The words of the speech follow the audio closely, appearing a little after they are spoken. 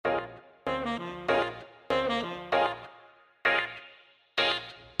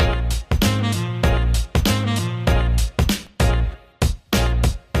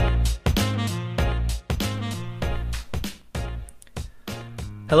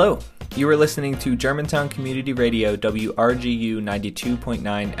Hello, you are listening to Germantown Community Radio WRGU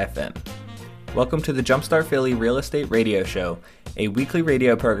 92.9 FM. Welcome to the Jumpstart Philly Real Estate Radio Show, a weekly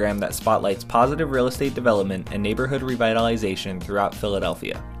radio program that spotlights positive real estate development and neighborhood revitalization throughout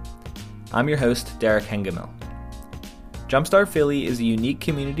Philadelphia. I'm your host, Derek Hengemel. Jumpstart Philly is a unique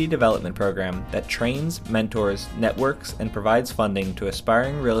community development program that trains, mentors, networks, and provides funding to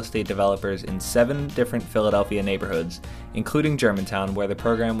aspiring real estate developers in 7 different Philadelphia neighborhoods, including Germantown, where the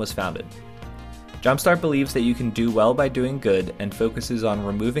program was founded. Jumpstart believes that you can do well by doing good and focuses on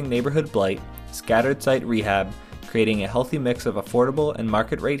removing neighborhood blight, scattered site rehab, creating a healthy mix of affordable and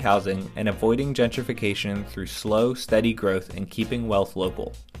market rate housing, and avoiding gentrification through slow, steady growth and keeping wealth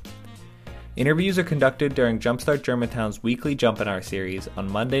local. Interviews are conducted during Jumpstart Germantown's weekly Jumpinar series on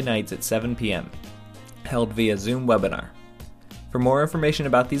Monday nights at 7 p.m., held via Zoom webinar. For more information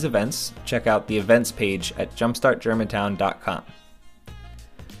about these events, check out the events page at jumpstartgermantown.com.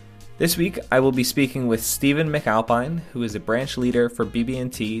 This week, I will be speaking with Stephen McAlpine, who is a branch leader for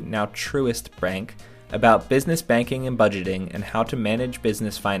BB&T, now Truist Bank, about business banking and budgeting and how to manage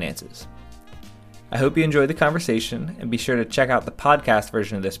business finances. I hope you enjoy the conversation, and be sure to check out the podcast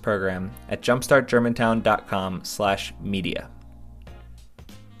version of this program at jumpstartgermantown.com/media.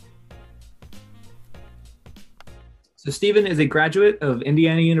 So Stephen is a graduate of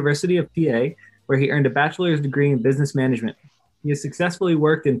Indiana University of PA, where he earned a bachelor's degree in business management. He has successfully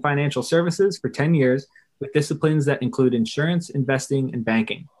worked in financial services for 10 years with disciplines that include insurance, investing, and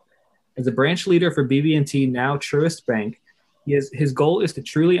banking. As a branch leader for BB&T, now Truist Bank, his goal is to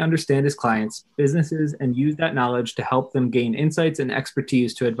truly understand his clients' businesses and use that knowledge to help them gain insights and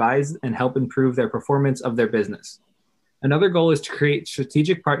expertise to advise and help improve their performance of their business. Another goal is to create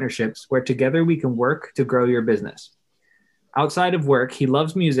strategic partnerships where together we can work to grow your business. Outside of work, he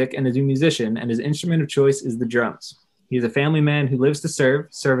loves music and is a musician, and his instrument of choice is the drums. He is a family man who lives to serve,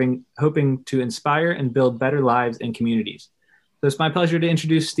 hoping to inspire and build better lives and communities. So it's my pleasure to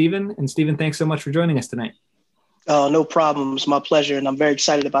introduce Stephen. And Stephen, thanks so much for joining us tonight. No problem. It's my pleasure. And I'm very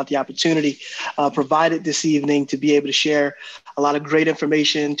excited about the opportunity provided this evening to be able to share a lot of great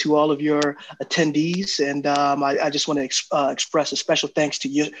information to all of your attendees. And I just want to express a special thanks to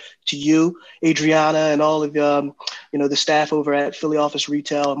you, Adriana, and all of the staff over at Philly Office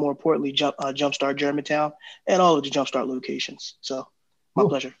Retail, and more importantly, Jumpstart Germantown, and all of the Jumpstart locations. So my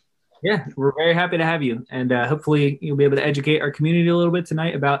pleasure. Yeah, we're very happy to have you. And hopefully you'll be able to educate our community a little bit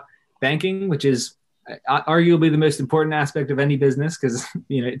tonight about banking, which is arguably the most important aspect of any business, because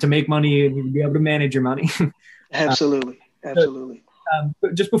to make money you need to be able to manage your money. Absolutely.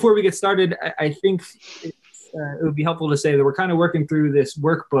 But just before we get started, I think it would be helpful to say that we're kind of working through this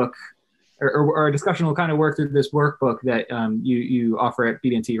workbook, or our discussion will kind of work through this workbook that you offer at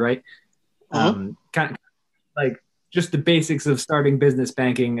BB&T, right? Kind of like just the basics of starting business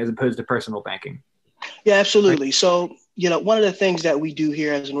banking as opposed to personal banking. Yeah, absolutely. Right. So, one of the things that we do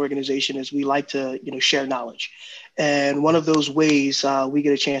here as an organization is we like to, share knowledge. And one of those ways we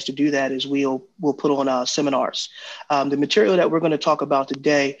get a chance to do that is we'll put on seminars. The material that we're going to talk about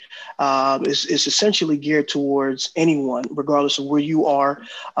today is essentially geared towards anyone, regardless of where you are,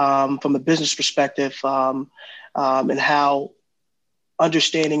 from a business perspective, and how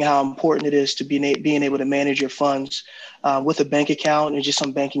understanding how important it is to being able to manage your funds with a bank account and just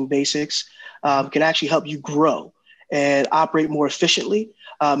some banking basics can actually help you grow and operate more efficiently.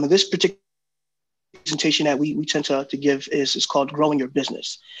 And this particular presentation that we tend to give is called Growing Your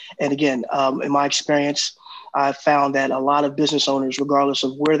Business. And again, in my experience, I've found that a lot of business owners, regardless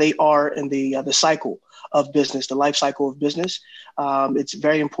of where they are in the cycle of business, the life cycle of business, it's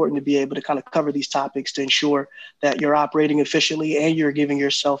very important to be able to kind of cover these topics to ensure that you're operating efficiently and you're giving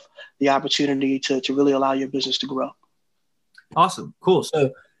yourself the opportunity to really allow your business to grow. Awesome. Cool.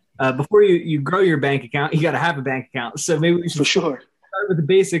 So before you grow your bank account, you got to have a bank account. So maybe we should start with the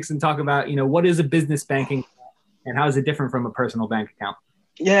basics and talk about, what is a business banking account and how is it different from a personal bank account?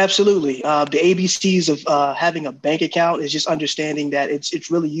 Yeah, absolutely. The ABCs of having a bank account is just understanding that it's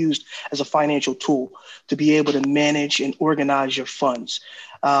really used as a financial tool to be able to manage and organize your funds.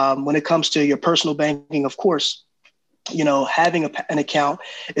 When it comes to your personal banking, of course, having an account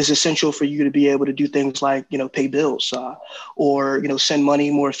is essential for you to be able to do things like, pay bills or, send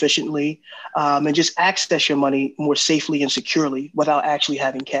money more efficiently and just access your money more safely and securely without actually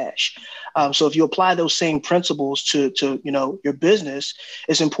having cash. So if you apply those same principles to your business,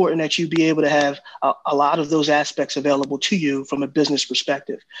 it's important that you be able to have a lot of those aspects available to you from a business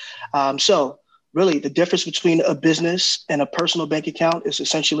perspective. So really, the difference between a business and a personal bank account is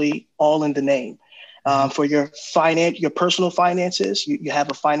essentially all in the name. For your personal finances, you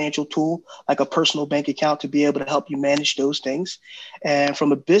have a financial tool like a personal bank account to be able to help you manage those things. And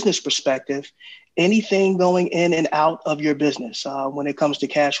from a business perspective, anything going in and out of your business when it comes to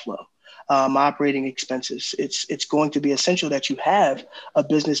cash flow, operating expenses, it's going to be essential that you have a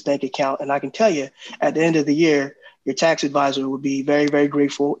business bank account. And I can tell you, at the end of the year, your tax advisor would be very, very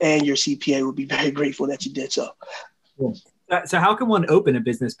grateful, and your CPA would be very grateful that you did so. Cool. So how can one open a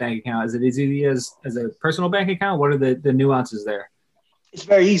business bank account? Is it as easy as a personal bank account? What are the nuances there? It's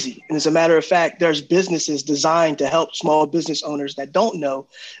very easy. And as a matter of fact, there's businesses designed to help small business owners that don't know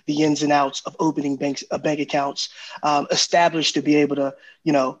the ins and outs of opening bank accounts, established to be able to,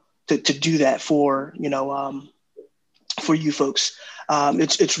 to do that for you folks.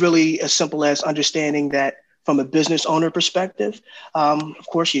 It's really as simple as understanding that from a business owner perspective, of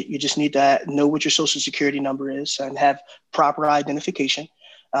course, you just need to know what your social security number is and have proper identification.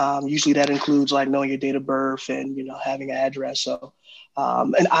 Usually that includes like knowing your date of birth and, having an address. So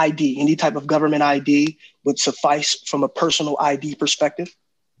an ID, any type of government ID would suffice from a personal ID perspective.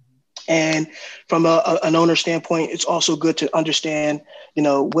 And from an owner standpoint, it's also good to understand,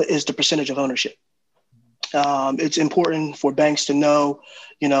 what is the percentage of ownership. It's important for banks to know,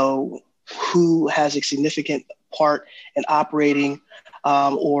 who has a significant part in operating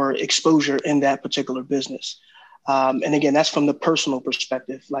or exposure in that particular business. And again, that's from the personal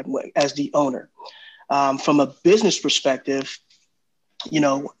perspective, like as the owner. From a business perspective,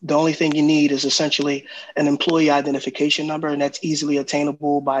 the only thing you need is essentially an employee identification number, and that's easily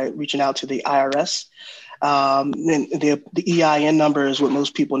attainable by reaching out to the IRS. And the EIN number is what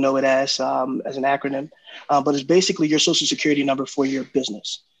most people know it as an acronym, but it's basically your social security number for your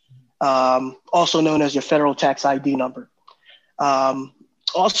business. Also known as your federal tax ID number.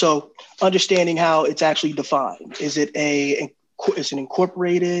 Also, understanding how it's actually defined. Is it an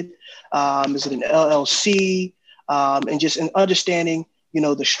incorporated? Is it an LLC? And just in understanding,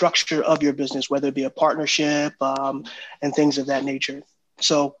 the structure of your business, whether it be a partnership and things of that nature.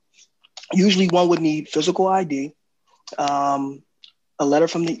 So usually one would need physical ID, a letter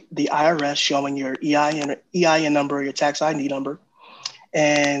from the IRS showing your EIN number, or your tax ID number,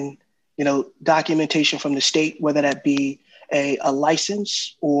 and documentation from the state, whether that be a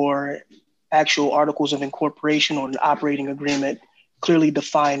license or actual articles of incorporation or an operating agreement, clearly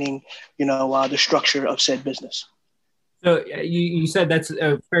defining, the structure of said business. So you said that's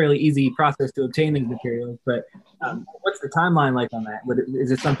a fairly easy process to obtain these materials, but what's the timeline like on that? Is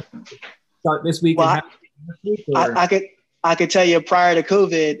it something to start this week? Well, and next week, I could tell you prior to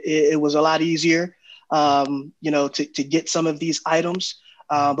COVID, it was a lot easier, to get some of these items.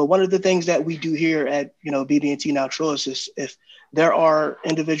 But one of the things that we do here at, BB&T Now Truist is if there are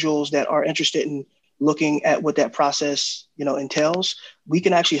individuals that are interested in looking at what that process, entails, we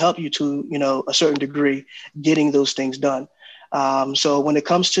can actually help you to, a certain degree getting those things done. So when it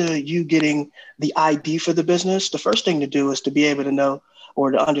comes to you getting the ID for the business, the first thing to do is to be able to know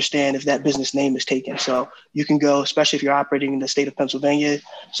or to understand if that business name is taken. So you can go, especially if you're operating in the state of Pennsylvania,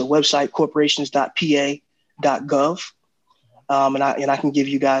 so website corporations.pa.gov. And I can give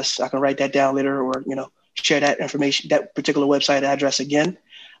you guys, I can write that down later or, share that information, that particular website address again,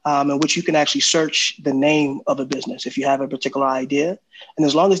 in which you can actually search the name of a business if you have a particular idea. And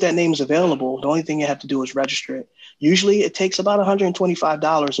as long as that name is available, the only thing you have to do is register it. Usually it takes about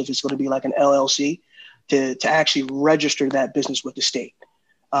 $125 if it's going to be like an LLC to actually register that business with the state.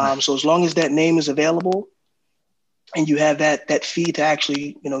 So as long as that name is available and you have that fee to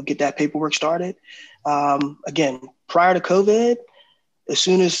actually, get that paperwork started, again, prior to COVID, as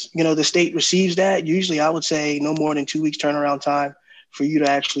soon as, the state receives that, usually I would say no more than 2 weeks turnaround time for you to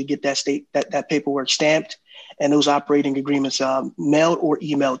actually get that paperwork stamped and those operating agreements mailed or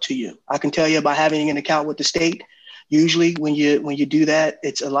emailed to you. I can tell you by having an account with the state, usually when you do that,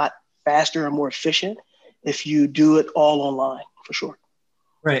 it's a lot faster and more efficient if you do it all online, for sure.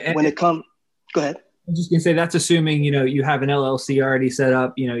 Right. And go ahead. I'm just going to say that's assuming, you have an LLC already set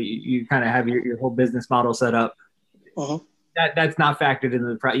up, you kind of have your whole business model set up. Uh-huh. That's not factored into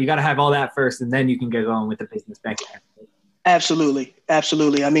the price. You got to have all that first, and then you can get going with the business bank account. Absolutely.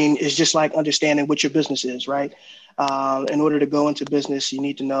 I mean, it's just like understanding what your business is, right? In order to go into business, you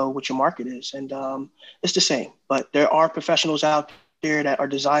need to know what your market is. And it's the same, but there are professionals out there that are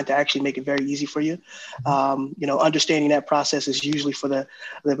designed to actually make it very easy for you. Understanding that process is usually for the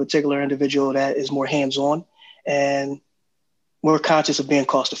particular individual that is more hands-on and more conscious of being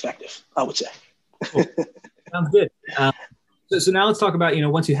cost effective, I would say. Cool. Sounds good. So now let's talk about,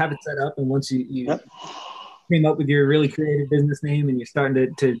 once you have it set up and once you Yep. came up with your really creative business name and you're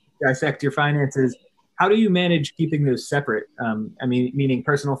starting to dissect your finances, how do you manage keeping those separate? I mean, meaning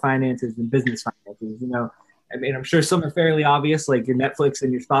personal finances and business finances. I mean, I'm sure some are fairly obvious, like your Netflix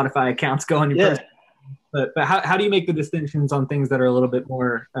and your Spotify accounts go on your personal. But how do you make the distinctions on things that are a little bit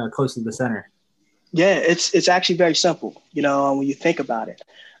more close to the center? Yeah, it's actually very simple, when you think about it.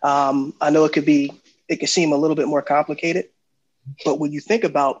 I know it can seem a little bit more complicated, but when you think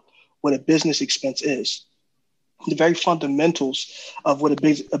about what a business expense is, the very fundamentals of what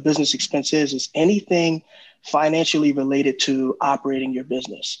a business expense is anything financially related to operating your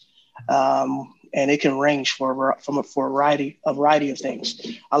business. And it can range for a variety of things.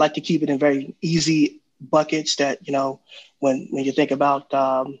 I like to keep it in very easy buckets that, when you think about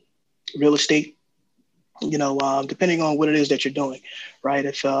real estate, depending on what it is that you're doing, right?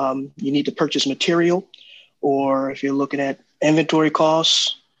 If you need to purchase material, or if you're looking at inventory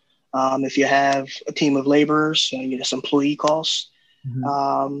costs, if you have a team of laborers, some employee costs.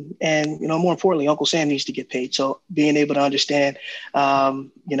 Mm-hmm. And, more importantly, Uncle Sam needs to get paid. So being able to understand, how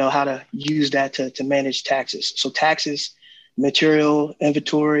to use that to manage taxes. So taxes, material,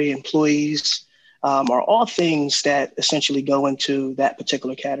 inventory, employees, are all things that essentially go into that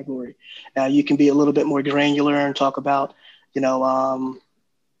particular category. Now, you can be a little bit more granular and talk about, the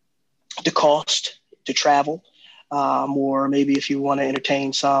cost to travel, or maybe if you want to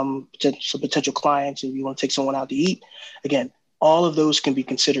entertain some potential clients and you want to take someone out to eat. Again, all of those can be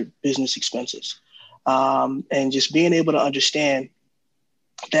considered business expenses. And just being able to understand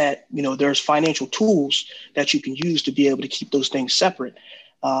that, there's financial tools that you can use to be able to keep those things separate.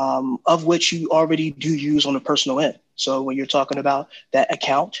 Of which you already do use on the personal end. So when you're talking about that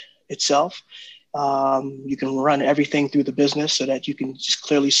account itself, you can run everything through the business so that you can just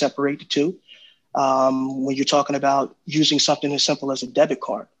clearly separate the two. When you're talking about using something as simple as a debit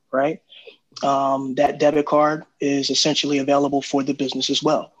card, right? That debit card is essentially available for the business as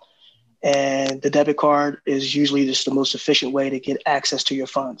well. And the debit card is usually just the most efficient way to get access to your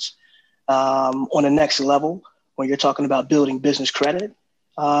funds. On the next level, when you're talking about building business credit,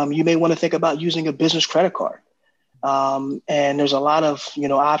 you may want to think about using a business credit card. And there's a lot of,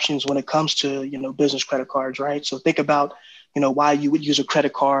 options when it comes to, business credit cards, right? So think about, why you would use a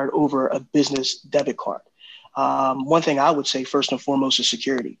credit card over a business debit card. One thing I would say first and foremost is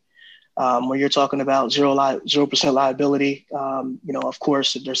security. When you're talking about 0% liability, of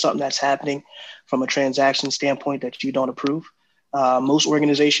course, if there's something that's happening from a transaction standpoint that you don't approve, most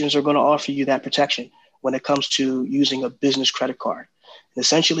organizations are going to offer you that protection when it comes to using a business credit card.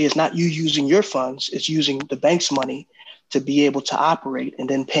 Essentially, it's not you using your funds, it's using the bank's money to be able to operate and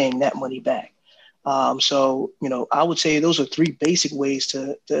then paying that money back. So, I would say those are three basic ways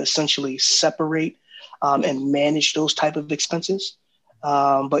to essentially separate and manage those type of expenses.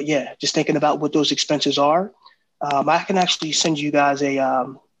 But yeah, just thinking about what those expenses are, I can actually send you guys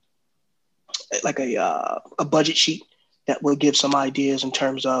a budget sheet that will give some ideas in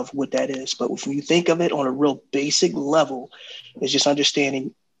terms of what that is. But when you think of it on a real basic level, it's just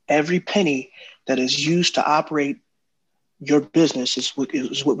understanding every penny that is used to operate your business is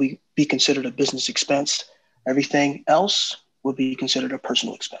what we be considered a business expense. Everything else would be considered a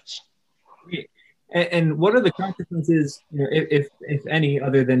personal expense. And what are the consequences, if any,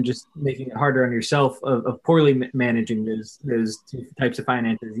 other than just making it harder on yourself of poorly managing those two types of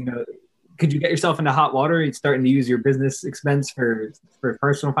finances? Could you get yourself into hot water starting to use your business expense for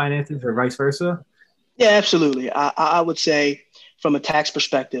personal finances or vice versa? Yeah, absolutely. I would say from a tax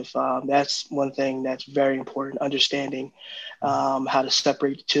perspective, that's one thing that's very important, understanding how to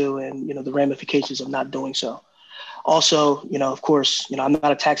separate the two and, the ramifications of not doing so. Also, of course, I'm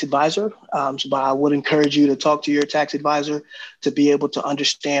not a tax advisor, but I would encourage you to talk to your tax advisor to be able to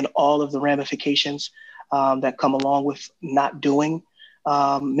understand all of the ramifications that come along with not doing,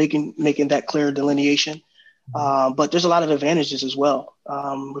 making that clear delineation. But there's a lot of advantages as well.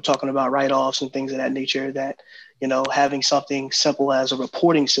 We're talking about write-offs and things of that nature that, having something simple as a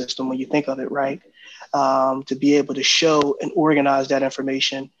reporting system, when you think of it, right, to be able to show and organize that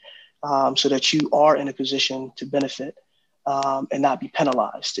information so that you are in a position to benefit and not be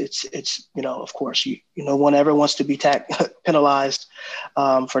penalized. It's of course, no one ever wants to be penalized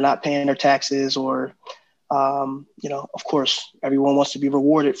for not paying their taxes or, of course, everyone wants to be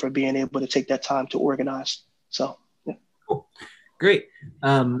rewarded for being able to take that time to organize. So, yeah. Cool. Great.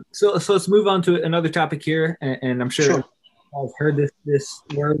 So let's move on to another topic here. And I'm sure I've heard this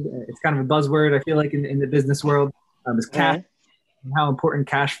word. It's kind of a buzzword, I feel like, in the business world. Is cash. Mm-hmm. And how important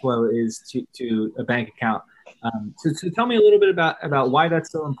cash flow is to a bank account. So tell me a little bit about why that's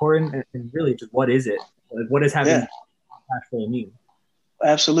so important and really just what is it? Like, what does having cash flow mean?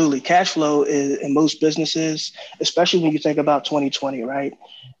 Absolutely. Cash flow is in most businesses, especially when you think about 2020, right?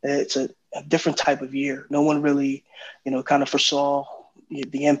 It's a different type of year. No one really, kind of foresaw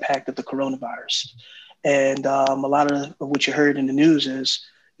the impact of the coronavirus. And a lot of what you heard in the news is,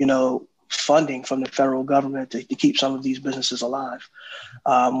 funding from the federal government to keep some of these businesses alive.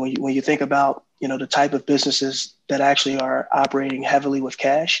 When you think about, the type of businesses that actually are operating heavily with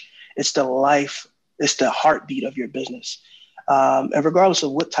cash, it's the heartbeat of your business. And regardless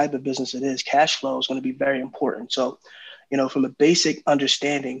of what type of business it is, cash flow is going to be very important. So, from a basic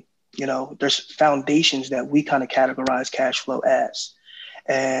understanding, there's foundations that we kind of categorize cash flow as.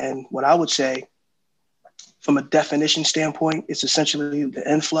 And what I would say from a definition standpoint, it's essentially the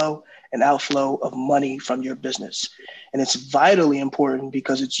inflow and outflow of money from your business. And it's vitally important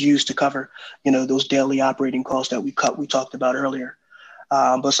because it's used to cover, those daily operating costs that we talked about earlier.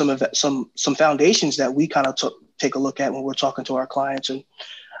 But some foundations that we kind of take a look at when we're talking to our clients and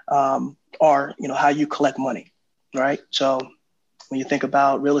are, how you collect money, right? So when you think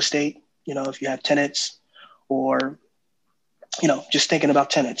about real estate, if you have tenants or, just thinking about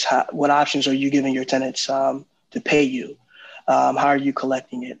tenants, what options are you giving your tenants to pay you? How are you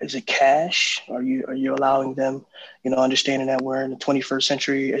collecting it? Is it cash? Are you allowing them, understanding that we're in the 21st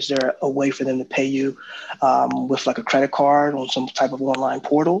century? Is there a way for them to pay you with like a credit card on some type of online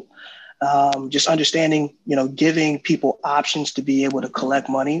portal? Just understanding, giving people options to be able to collect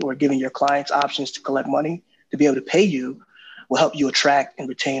money or giving your clients options to collect money to be able to pay you will help you attract and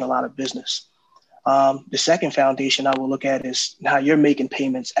retain a lot of business. The second foundation I will look at is how you're making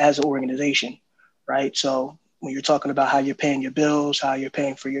payments as an organization, right? So when you're talking about how you're paying your bills, how you're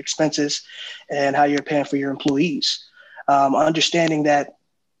paying for your expenses, and how you're paying for your employees, understanding that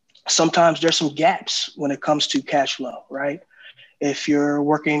sometimes there's some gaps when it comes to cash flow, right? If you're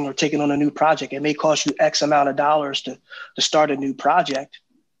working or taking on a new project, it may cost you X amount of dollars to start a new project,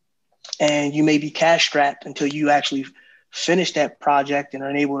 and you may be cash strapped until you actually finish that project and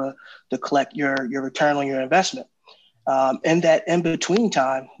are able to collect your return on your investment. And that in between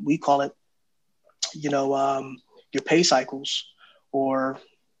time, we call it, your pay cycles or,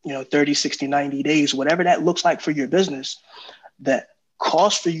 30, 60, 90 days, whatever that looks like for your business, that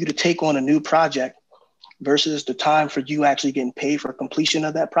cost for you to take on a new project versus the time for you actually getting paid for completion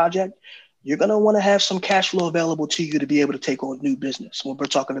of that project, you're going to want to have some cash flow available to you to be able to take on new business when we're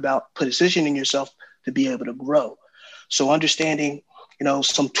talking about positioning yourself to be able to grow. So understanding,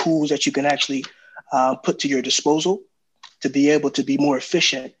 some tools that you can actually put to your disposal to be able to be more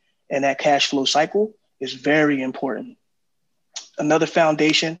efficient in that cash flow cycle is very important. Another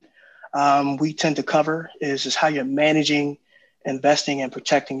foundation we tend to cover is how you're managing, investing, and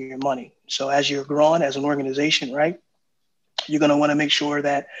protecting your money. So as you're growing as an organization, right, you're going to want to make sure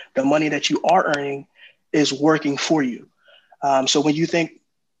that the money that you are earning is working for you. So when you think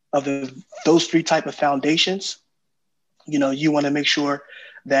of those three type of foundations, you want to make sure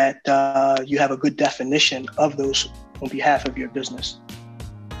that you have a good definition of those on behalf of your business.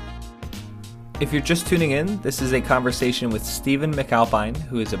 If you're just tuning in, this is a conversation with Stephen McAlpine,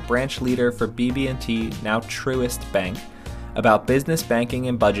 who is a branch leader for BB&T, now Truist Bank, about business banking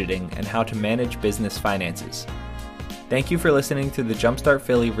and budgeting and how to manage business finances. Thank you for listening to the Jumpstart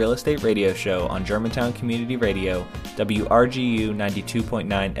Philly Real Estate Radio Show on Germantown Community Radio, WRGU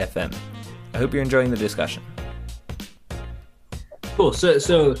 92.9 FM. I hope you're enjoying the discussion. Cool.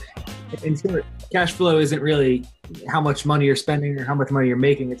 So in short, cash flow isn't really how much money you're spending or how much money you're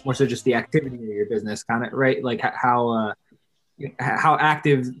making. It's more so just the activity of your business, kind of, right? Like how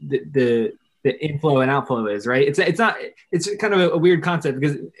active the inflow and outflow is, right? It's kind of a weird concept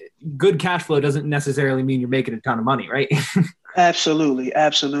because good cash flow doesn't necessarily mean you're making a ton of money, right?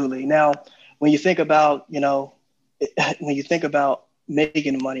 Absolutely. Now, when you think about,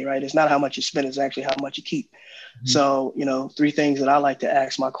 making money, right, it's not how much you spend, it's actually how much you keep. Mm-hmm. So, three things that I like to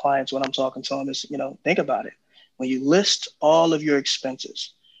ask my clients when I'm talking to them is, think about it. When you list all of your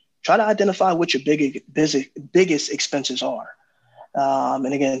expenses, try to identify what your biggest expenses are.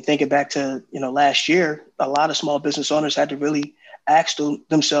 And again, thinking back to, last year, a lot of small business owners had to really ask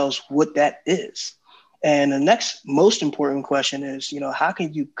themselves what that is. And the next most important question is, how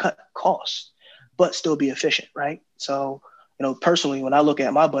can you cut costs, but still be efficient, right? So, personally, when I look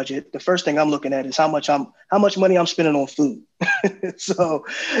at my budget, the first thing I'm looking at is how much money I'm spending on food. So,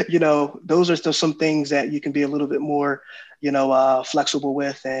 those are still some things that you can be a little bit more, flexible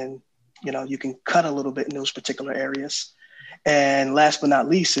with, and, you can cut a little bit in those particular areas. And last but not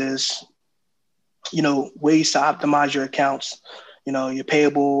least is, ways to optimize your accounts, your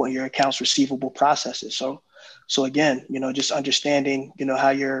payable and your accounts receivable processes. So again, just understanding, how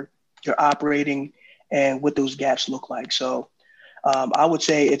you're operating and what those gaps look like. So I would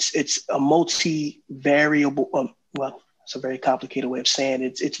say it's a multi-variable. Well, it's a very complicated way of saying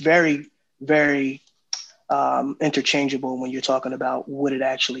it. It's very, very interchangeable when you're talking about what it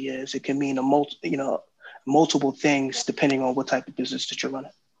actually is. It can mean multiple things depending on what type of business that you're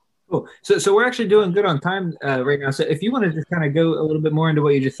running. Cool. So we're actually doing good on time right now. So if you want to just kind of go a little bit more into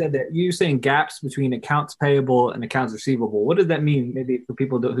what you just said, that you're saying gaps between accounts payable and accounts receivable. What does that mean? Maybe for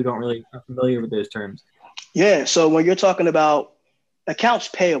people who don't really are familiar with those terms. Yeah. So when you're talking about accounts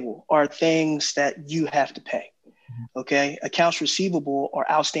payable are things that you have to pay. Okay. Accounts receivable are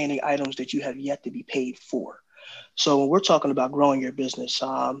outstanding items that you have yet to be paid for. So when we're talking about growing your business,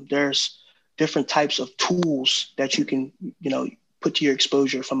 there's different types of tools that you can, put to your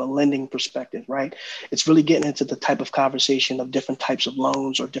exposure from a lending perspective, right? It's really getting into the type of conversation of different types of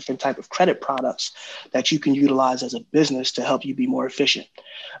loans or different type of credit products that you can utilize as a business to help you be more efficient.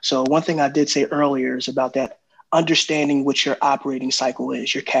 So one thing I did say earlier is about that understanding what your operating cycle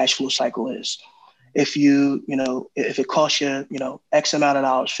is, your cash flow cycle is. If if it costs you, X amount of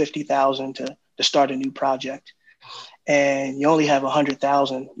dollars, 50,000 to start a new project, and you only have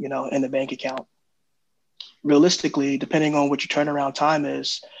 100,000, in the bank account, realistically, depending on what your turnaround time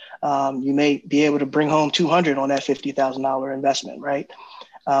is, you may be able to bring home 200 on that $50,000 investment, right?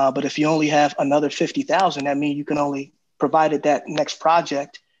 But if you only have another 50,000, that means you can only, provided that next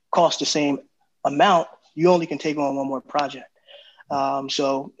project costs the same amount, you only can take on one more project.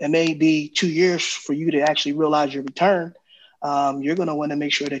 So it may be 2 years for you to actually realize your return. You're going to want to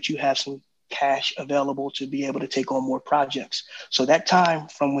make sure that you have some cash available to be able to take on more projects. So that time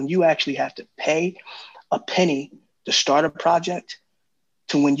from when you actually have to pay a penny to start a project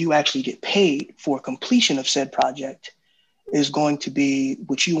to when you actually get paid for completion of said project is going to be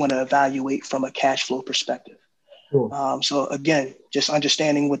what you want to evaluate from a cash flow perspective. Cool. So again, just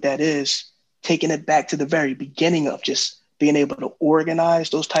understanding what that is, taking it back to the very beginning of just being able to organize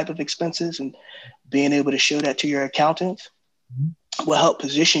those type of expenses and being able to show that to your accountant will help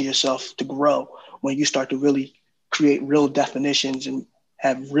position yourself to grow when you start to really create real definitions and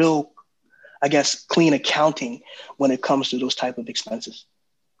have real, clean accounting when it comes to those type of expenses.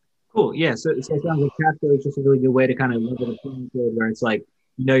 Cool. Yeah. So it sounds like cash flow is just a really good way to kind of level the playing field where it's like,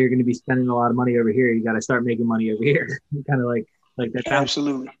 you're going to be spending a lot of money over here. You got to start making money over here. Kind of like that.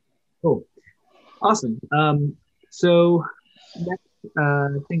 Absolutely. Cool. Awesome. So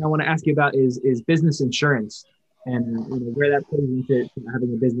next thing I want to ask you about is business insurance and where that plays into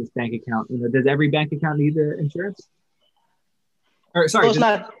having a business bank account. Does every bank account need the insurance? Or sorry, well, it's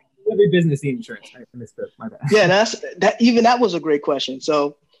not every business need insurance. I missed it. My bad. Yeah, that was a great question.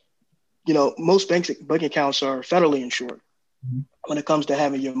 So, most bank accounts are federally insured when it comes to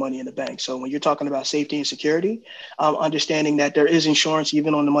having your money in the bank. So when you're talking about safety and security, understanding that there is insurance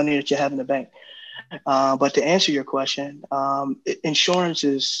even on the money that you have in the bank. But to answer your question, insurance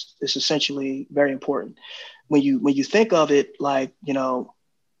is essentially very important. When you think of it, like,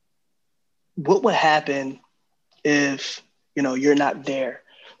 what would happen if, you're not there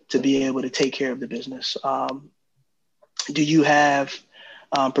to be able to take care of the business? Do you have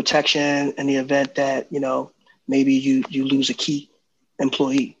protection in the event that, maybe you lose a key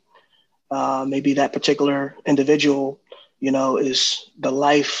employee? Maybe that particular individual, is the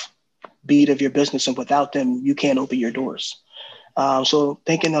life beat of your business, and without them, you can't open your doors. So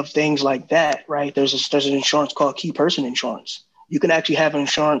thinking of things like that, right? There's an insurance called key person insurance. You can actually have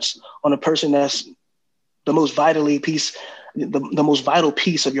insurance on a person that's the most vital piece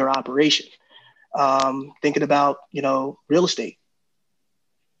of your operation. Thinking about, real estate.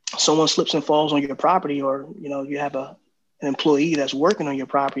 Someone slips and falls on your property, or, you have an employee that's working on your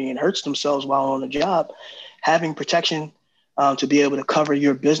property and hurts themselves while on the job, having protection to be able to cover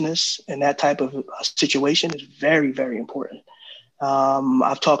your business in that type of situation is very, very important.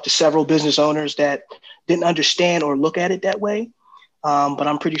 I've talked to several business owners that didn't understand or look at it that way. But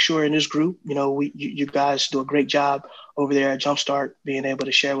I'm pretty sure in this group, you guys do a great job over there at Jumpstart, being able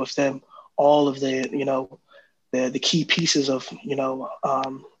to share with them all of the, the key pieces of,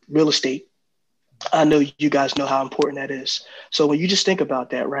 real estate. I know you guys know how important that is. So when you just think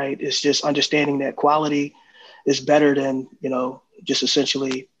about that, right, it's just understanding that quality is better than, just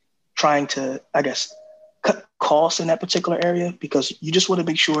essentially trying to, cut costs in that particular area, because you just want to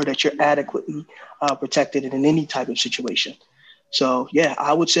make sure that you're adequately protected in any type of situation. So, yeah,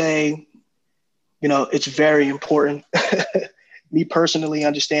 I would say, it's very important. Me personally,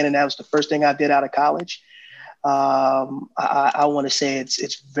 understanding that was the first thing I did out of college. I want to say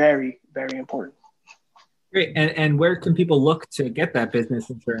it's very, very important. Great. And where can people look to get that business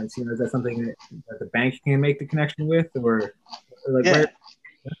insurance? Is that something that the bank can make the connection with, or like yeah. where?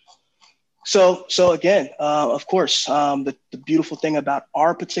 So again, of course, the beautiful thing about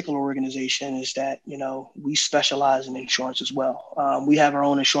our particular organization is that, we specialize in insurance as well. We have our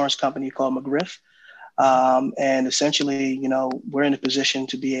own insurance company called McGriff. And essentially, we're in a position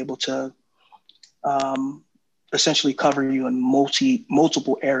to be able to essentially cover you in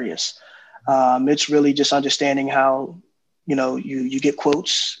multiple areas. It's really just understanding how, you get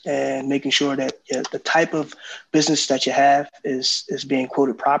quotes and making sure that the type of business that you have is being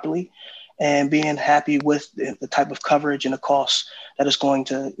quoted properly, and being happy with the type of coverage and the costs that is going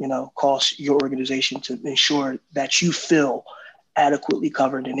to, cost your organization to ensure that you feel adequately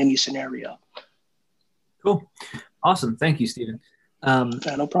covered in any scenario. Cool. Awesome. Thank you, Stephen.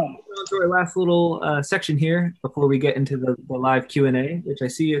 No problem. On to our last little section here before we get into the live Q&A, which I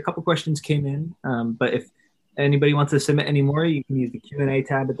see a couple questions came in. But if anybody wants to submit any more, you can use the Q&A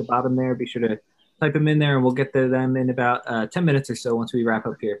tab at the bottom there. Be sure to type them in there, and we'll get to them in about 10 minutes or so once we wrap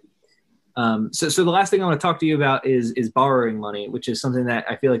up here. So the last thing I want to talk to you about is borrowing money, which is something that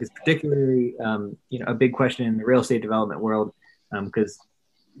I feel like is particularly a big question in the real estate development world, because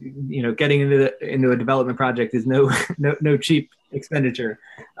getting into a development project is no cheap expenditure.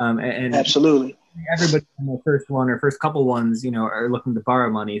 And absolutely, everybody on the first one or first couple ones, are looking to borrow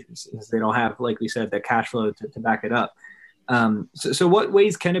money since they don't have, like we said, the cash flow to back it up. So what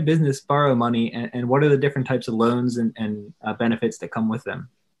ways can a business borrow money, and what are the different types of loans and benefits that come with them?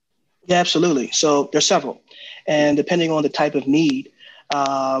 Yeah, absolutely. So there's several, and depending on the type of need,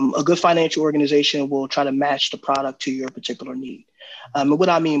 a good financial organization will try to match the product to your particular need. And what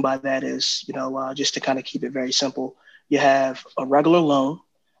I mean by that is, just to kind of keep it very simple, you have a regular loan,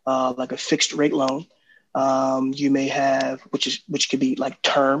 like a fixed rate loan. You may have, which could be like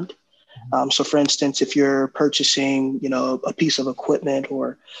termed. So for instance, if you're purchasing, a piece of equipment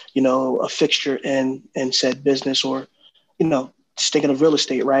or, a fixture in said business, or, just thinking of real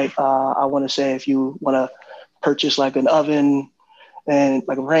estate, right? I want to say if you want to purchase like an oven and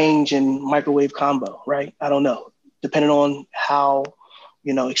like a range and microwave combo, right? I don't know. Depending on how,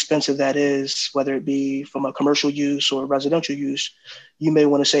 expensive that is, whether it be from a commercial use or residential use, you may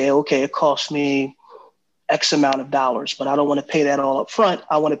want to say, okay, it costs me X amount of dollars, but I don't want to pay that all up front.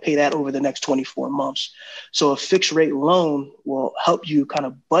 I want to pay that over the next 24 months. So a fixed rate loan will help you kind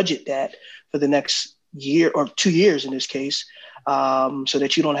of budget that for the next year or 2 years in this case, so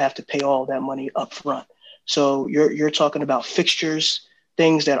that you don't have to pay all that money up front. So you're talking about fixtures,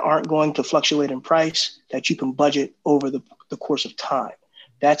 things that aren't going to fluctuate in price that you can budget over the course of time.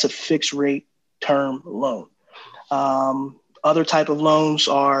 That's a fixed rate term loan. Other type of loans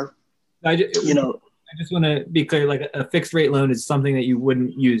are, I just want to be clear, like a fixed rate loan is something that you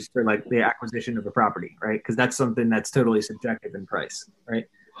wouldn't use for like the acquisition of a property, right? Because that's something that's totally subjective in price, right?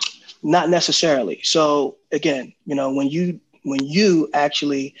 Not necessarily. So again, when you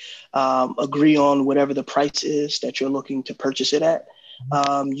actually agree on whatever the price is that you're looking to purchase it at,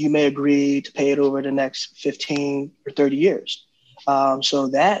 you may agree to pay it over the next 15 or 30 years. So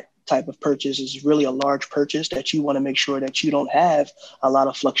that type of purchase is really a large purchase that you want to make sure that you don't have a lot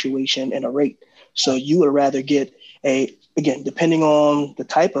of fluctuation in a rate. So you would rather get again, depending on the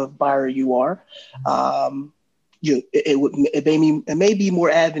type of buyer you are, it may be more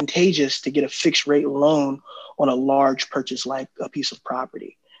advantageous to get a fixed rate loan on a large purchase like a piece of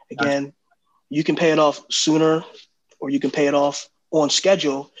property. Again, you can pay it off sooner or you can pay it off on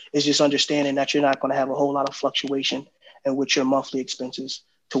schedule. It's just understanding that you're not going to have a whole lot of fluctuation in which your monthly expenses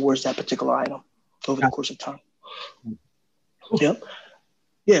towards that particular item over the course of time. Yep.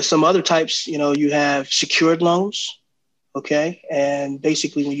 Yeah. Some other types, you have secured loans. Okay. And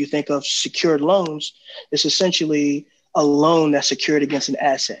basically when you think of secured loans, it's essentially a loan that's secured against an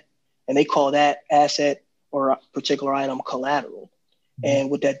asset. And they call that asset or a particular item collateral. And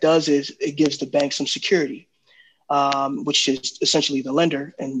what that does is it gives the bank some security, which is essentially the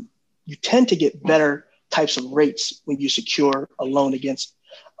lender. And you tend to get better types of rates when you secure a loan against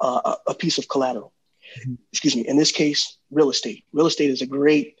a piece of collateral. Excuse me. In this case, real estate. Real estate is a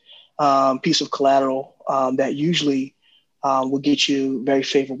great piece of collateral that usually will get you very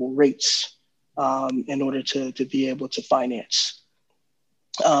favorable rates in order to be able to finance.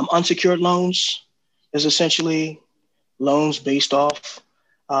 Unsecured loans is essentially loans based off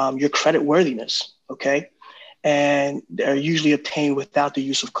your credit worthiness, okay? And they're usually obtained without the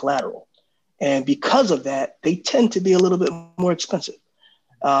use of collateral. And because of that, they tend to be a little bit more expensive.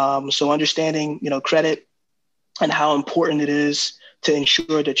 So understanding, credit and how important it is to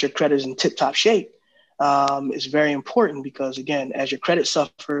ensure that your credit is in tip-top shape is very important because, again, as your credit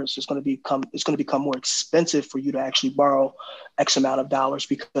suffers, it's going to become more expensive for you to actually borrow X amount of dollars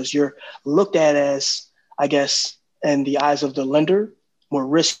because you're looked at as, I guess, in the eyes of the lender, more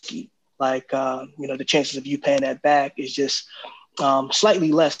risky, like, the chances of you paying that back is just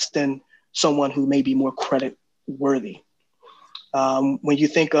slightly less than someone who may be more credit worthy. When you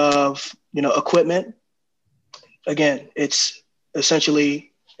think of, equipment, again, it's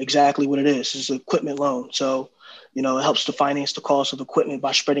essentially exactly what it is. It's an equipment loan. So, it helps to finance the cost of equipment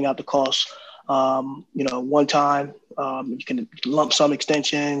by spreading out the costs, one time. You can lump sum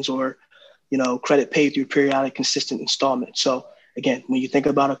extensions or, credit paid through periodic consistent installments. So again, when you think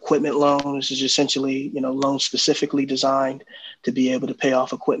about equipment loans, this is essentially, loans specifically designed to be able to pay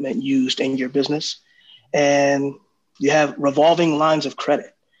off equipment used in your business. And you have revolving lines of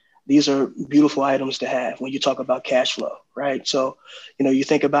credit. These are beautiful items to have when you talk about cash flow, right? So, you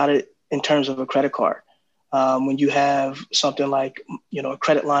think about it in terms of a credit card. When you have something like, a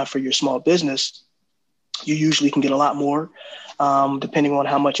credit line for your small business, you usually can get a lot more, depending on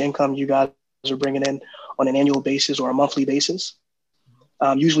how much income you guys are bringing in on an annual basis or a monthly basis.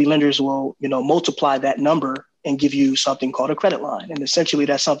 Usually lenders will, multiply that number and give you something called a credit line. And essentially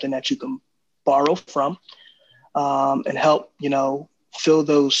that's something that you can borrow from and help, fill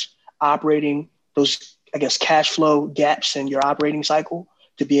those cash flow gaps in your operating cycle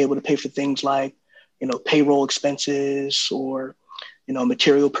to be able to pay for things like, payroll expenses or,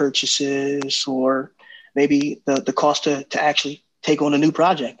 material purchases, or maybe the cost to actually take on a new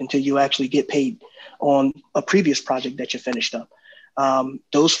project until you actually get paid on a previous project that you finished up.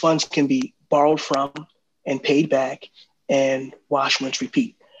 Those funds can be borrowed from and paid back and wash, rinse,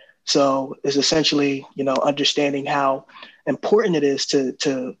 repeat. So it's essentially, understanding how important it is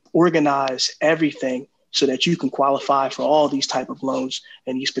to organize everything so that you can qualify for all these type of loans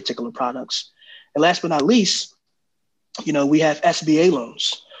and these particular products. And last but not least, we have SBA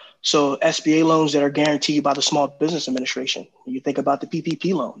loans. So SBA loans that are guaranteed by the Small Business Administration. When you think about the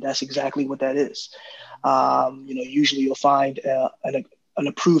PPP loan, that's exactly what that is. Usually you'll find an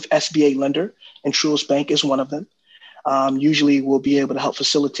approved SBA lender, and Truist Bank is one of them. Usually we'll be able to help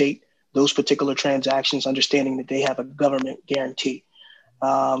facilitate those particular transactions, understanding that they have a government guarantee.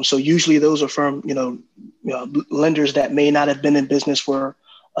 So usually those are from, lenders that may not have been in business for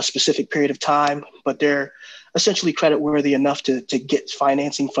a specific period of time, but they're essentially creditworthy enough to get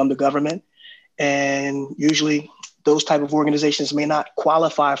financing from the government. And usually those type of organizations may not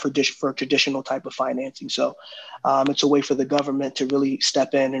qualify for traditional type of financing. So it's a way for the government to really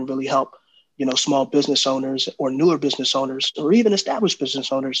step in and really help, small business owners or newer business owners or even established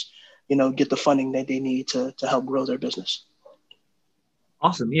business owners, get the funding that they need to help grow their business.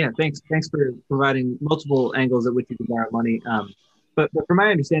 Awesome. Yeah. Thanks for providing multiple angles at which you can borrow money. But from my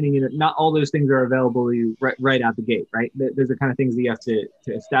understanding, not all those things are available to you right out the gate, right? Those are kind of things that you have to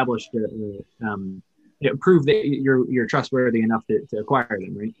establish to prove that you're trustworthy enough to acquire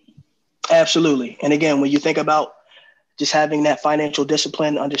them, right? Absolutely. And again, when you think about just having that financial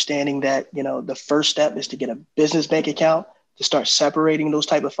discipline, understanding that, the first step is to get a business bank account, to start separating those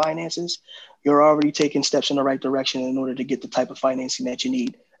type of finances, you're already taking steps in the right direction in order to get the type of financing that you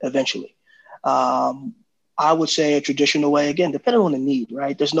need eventually. I would say a traditional way, again, depending on the need,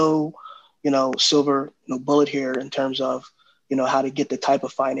 right? There's no, silver bullet here in terms of, how to get the type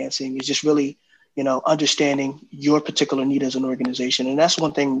of financing. It's just really, understanding your particular need as an organization. And that's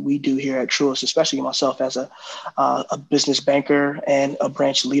one thing we do here at Truist, especially myself as a business banker and a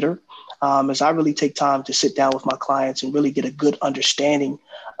branch leader, is I really take time to sit down with my clients and really get a good understanding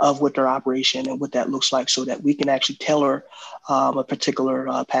of what their operation and what that looks like so that we can actually tailor a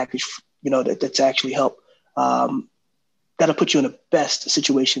particular package, that's actually help that'll put you in the best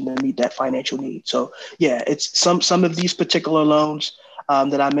situation to meet that financial need. So yeah, it's some of these particular loans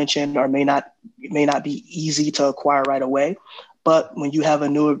that I mentioned may not be easy to acquire right away. But when you have a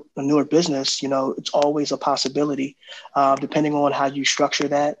newer business, it's always a possibility, depending on how you structure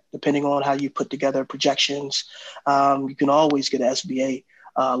that, depending on how you put together projections. You can always get an SBA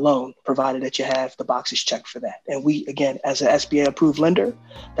loan, provided that you have the boxes checked for that. And we, again, as an SBA approved lender,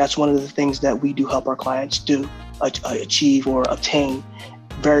 that's one of the things that we do help our clients do achieve or obtain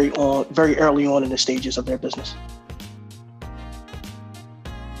very early on in the stages of their business.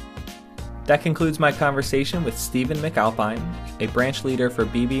 That concludes my conversation with Stephen McAlpine, a branch leader for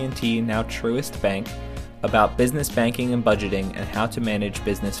BB&T, now Truist Bank, about business banking and budgeting and how to manage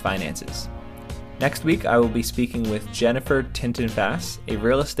business finances. Next week, I will be speaking with Jennifer Tintenfass, a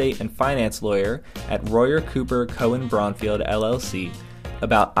real estate and finance lawyer at Royer Cooper Cohen Braunfield LLC,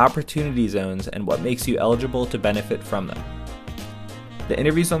 about opportunity zones and what makes you eligible to benefit from them. The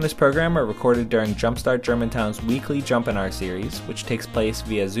interviews on this program are recorded during Jumpstart Germantown's weekly Jumpinar series, which takes place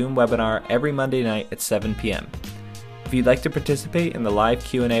via Zoom webinar every Monday night at 7 p.m. If you'd like to participate in the live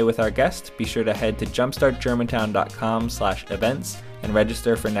Q&A with our guest, be sure to head to jumpstartgermantown.com/events and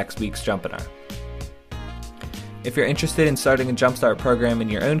register for next week's Jumpinar. If you're interested in starting a Jumpstart program in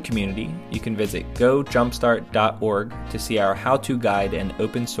your own community, you can visit gojumpstart.org to see our how-to guide and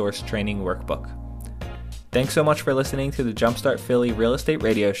open source training workbook. Thanks so much for listening to the Jumpstart Philly Real Estate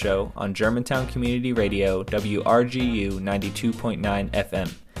Radio Show on Germantown Community Radio, WRGU 92.9 FM,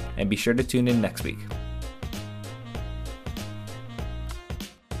 and be sure to tune in next week.